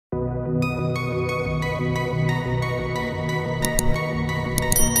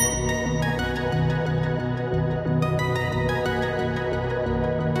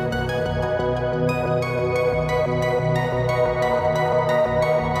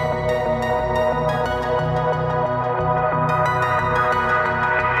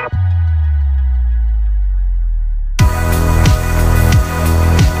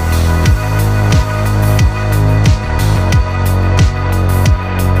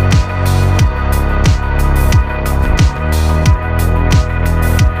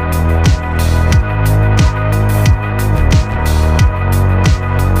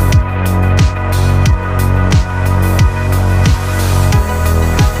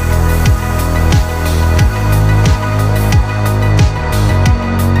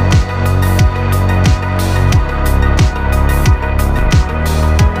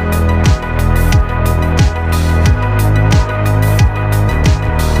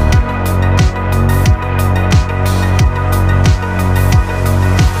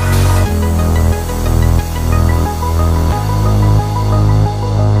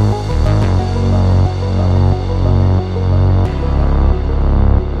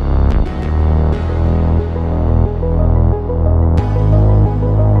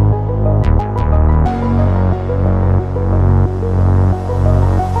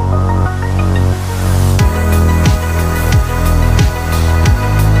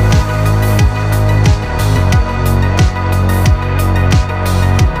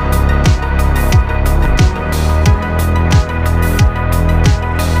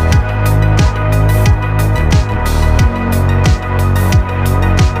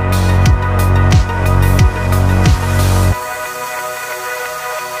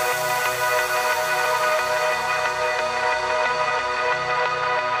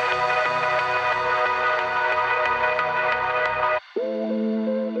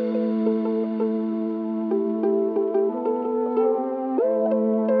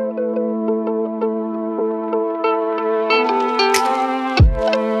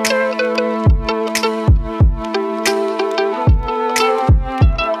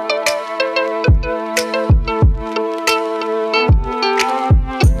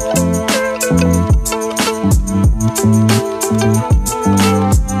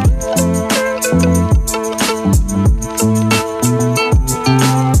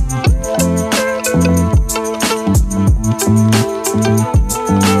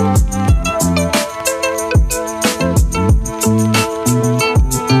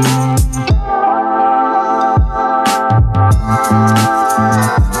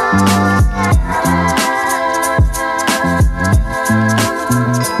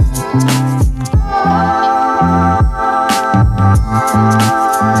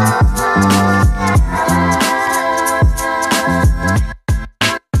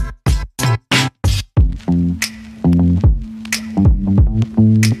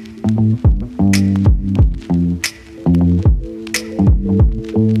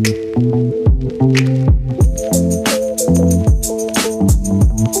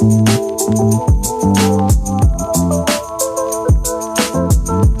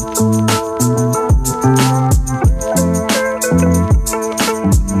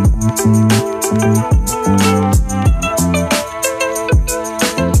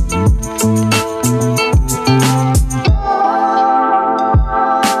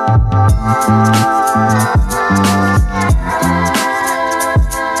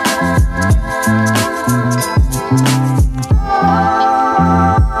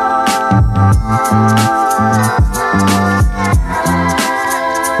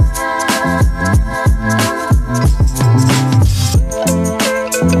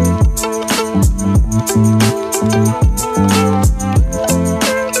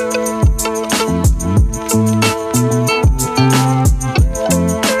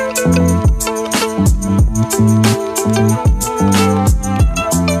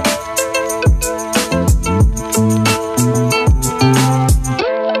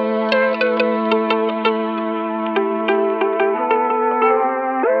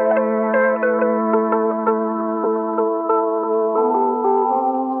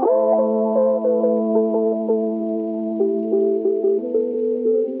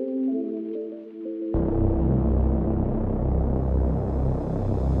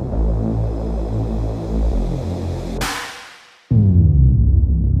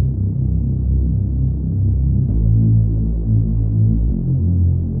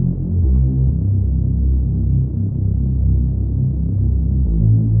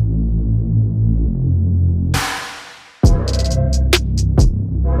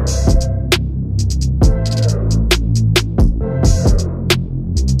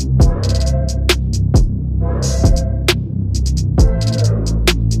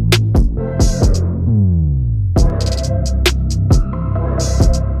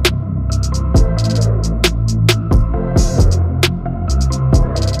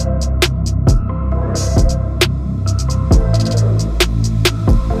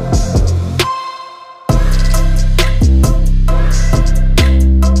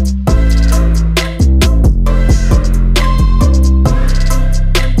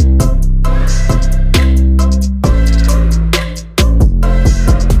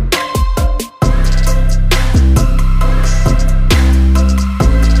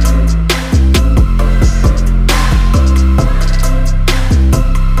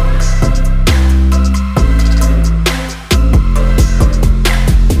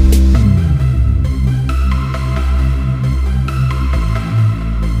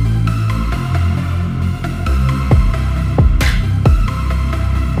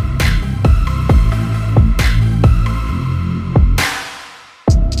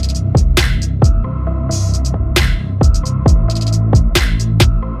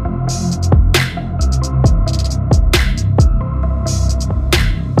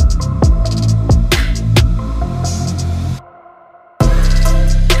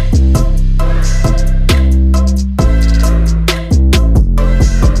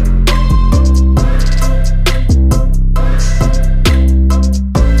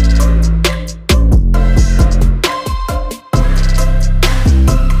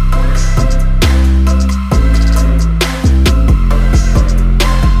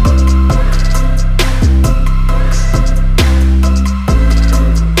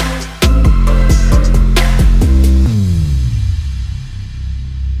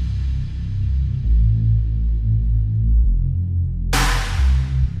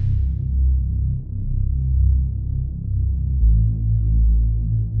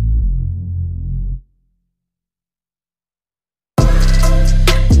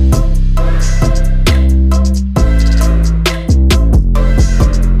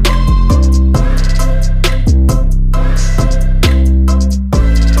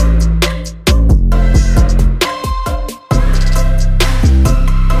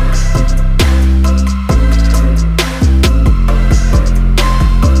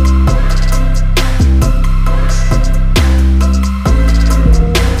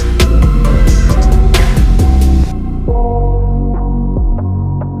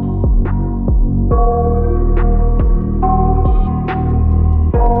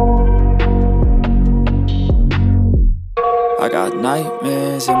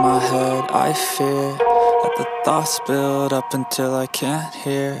nightmares in my head. I fear that the thoughts build up until I can't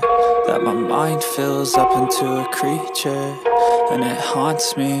hear, that my mind fills up into a creature, and it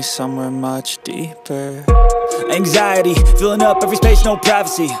haunts me somewhere much deeper. Anxiety, filling up every space, no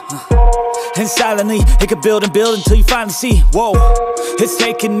privacy. And silently, it could build and build until you finally see, whoa, it's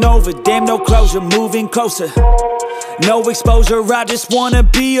taking over, damn, no closure, moving closer. No exposure, I just wanna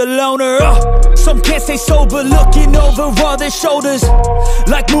be a loner. Some can't stay sober, looking over all their shoulders,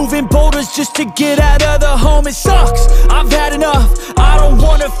 like moving boulders just to get out of the home. It sucks, I've had enough, I don't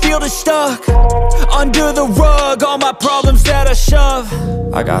wanna feel the stuck under the rug, all my problems that I shove.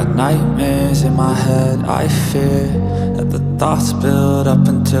 I got nightmares in my head. I fear that the thoughts build up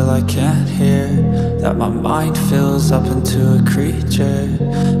until I can't hear, that my mind fills up into a creature,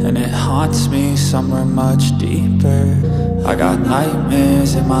 and it haunts me somewhere much deeper. I got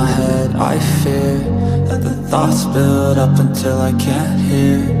nightmares in my head. I fear that the thoughts build up until I can't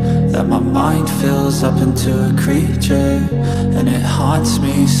hear, that my mind fills up into a creature, and it haunts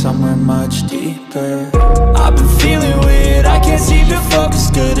me somewhere much deeper. I've been feeling weird, I can't seem to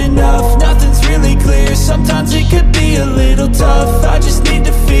focus good enough. Nothing's really clear, sometimes it could be a little tough. I just need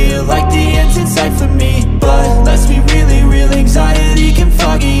to feel like the end's in sight for me, but let's be really real, anxiety can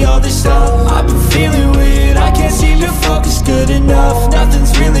foggy all this stuff. I've been feeling weird, I can't seem to focus good enough.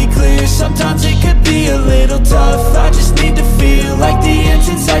 Nothing's really clear, sometimes it could be a little tough. I just need to feel like the end's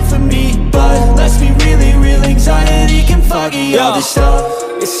in sight for me, but let's be really real, anxiety can foggy all this stuff.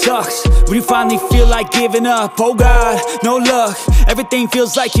 It sucks when you finally feel like giving up. Oh God, no luck, everything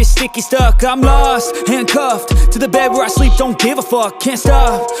feels like you're sticky stuck. I'm lost, handcuffed to the bed where I sleep, don't give a fuck. Can't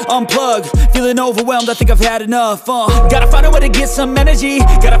stop, unplug, feeling overwhelmed, I think I've had enough. Gotta find a way to get some energy,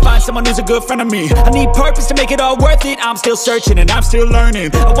 gotta find someone who's a good friend of me. I need purpose to make it all worth it, I'm still searching and I'm still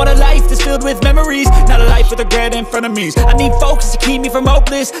learning. I want a life that's filled with memories, not a life with regret in front of me. I need focus to keep me from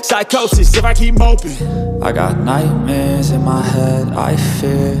hopeless psychosis if I keep moping. I got nightmares in my head. I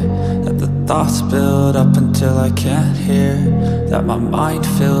fear that the thoughts build up until I can't hear, that my mind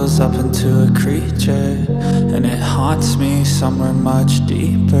fills up into a creature, and it haunts me somewhere much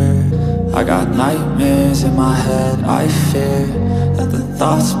deeper. I got nightmares in my head. I fear that the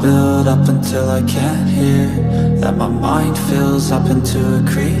thoughts build up until I can't hear, that my mind fills up into a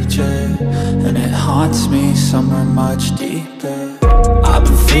creature, and it haunts me somewhere much deeper. I've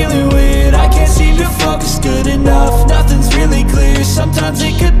been feeling weird, I can't seem to focus good enough. Nothing's really clear, sometimes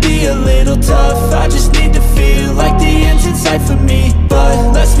it could be a little tough. I just need to feel like the end's in sight for me,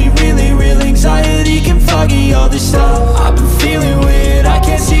 but let's be really real, anxiety can foggy all this stuff. I've been feeling weird, I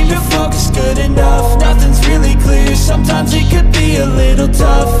can't seem to focus good enough. Nothing's really clear, sometimes it could be a little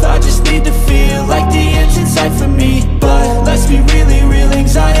tough. I just need to feel like the end's in sight for me, but let's be really real,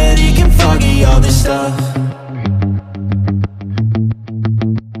 anxiety can foggy all this stuff.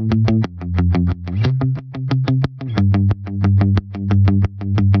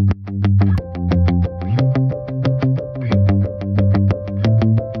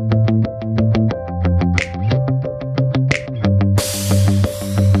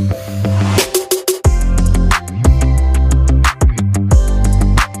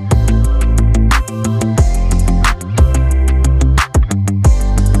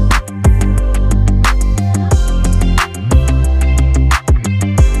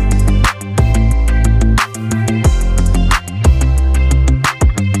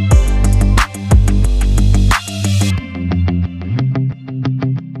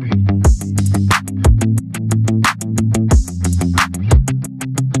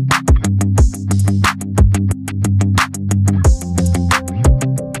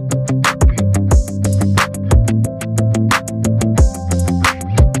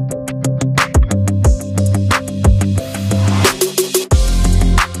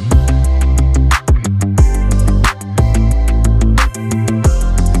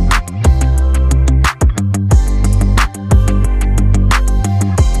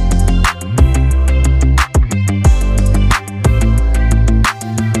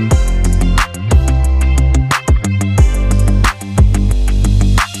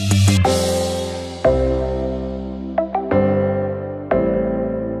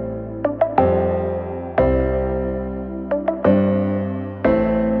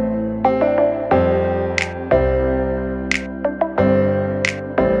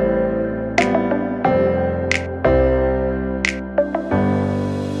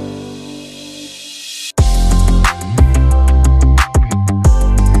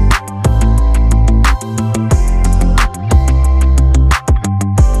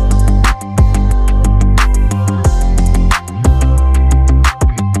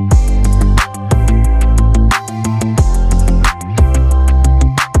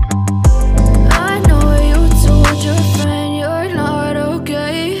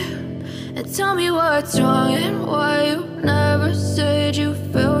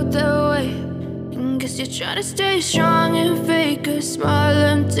 Tryna stay strong and fake a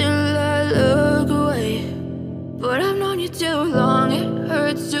smile until I look away. But I've known you too long, it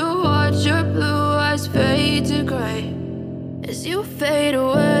hurts to watch your blue eyes fade to grey as you fade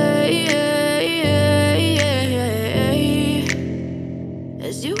away,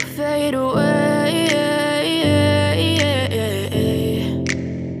 as you fade away.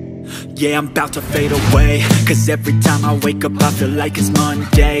 Yeah, I'm about to fade away, cause every time I wake up I feel like it's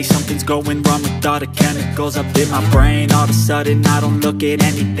Monday. Something's going wrong with all the chemicals up in my brain. All of a sudden I don't look at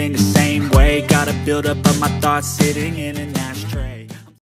anything the same way. Gotta build up of my thoughts sitting in an